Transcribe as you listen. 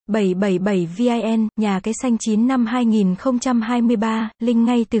777vin, nhà cái xanh 9 năm 2023, link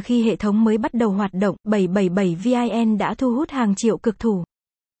ngay từ khi hệ thống mới bắt đầu hoạt động, 777vin đã thu hút hàng triệu cực thủ.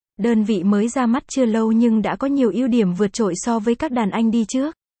 Đơn vị mới ra mắt chưa lâu nhưng đã có nhiều ưu điểm vượt trội so với các đàn anh đi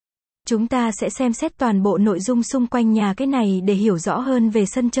trước. Chúng ta sẽ xem xét toàn bộ nội dung xung quanh nhà cái này để hiểu rõ hơn về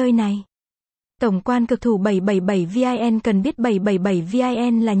sân chơi này. Tổng quan cực thủ 777vin cần biết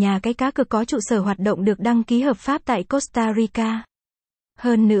 777vin là nhà cái cá cược có trụ sở hoạt động được đăng ký hợp pháp tại Costa Rica.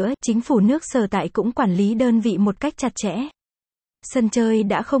 Hơn nữa, chính phủ nước sở tại cũng quản lý đơn vị một cách chặt chẽ. Sân chơi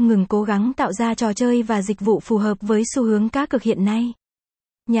đã không ngừng cố gắng tạo ra trò chơi và dịch vụ phù hợp với xu hướng cá cược hiện nay.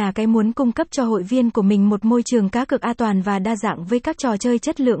 Nhà cái muốn cung cấp cho hội viên của mình một môi trường cá cược an toàn và đa dạng với các trò chơi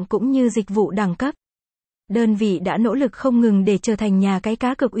chất lượng cũng như dịch vụ đẳng cấp. Đơn vị đã nỗ lực không ngừng để trở thành nhà cái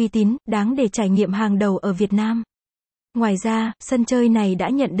cá cược uy tín, đáng để trải nghiệm hàng đầu ở Việt Nam. Ngoài ra, sân chơi này đã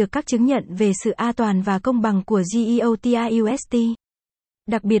nhận được các chứng nhận về sự an toàn và công bằng của GEOTRUST.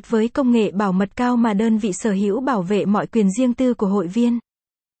 Đặc biệt với công nghệ bảo mật cao mà đơn vị sở hữu bảo vệ mọi quyền riêng tư của hội viên.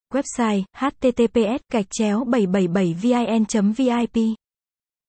 Website: https://777vin.vip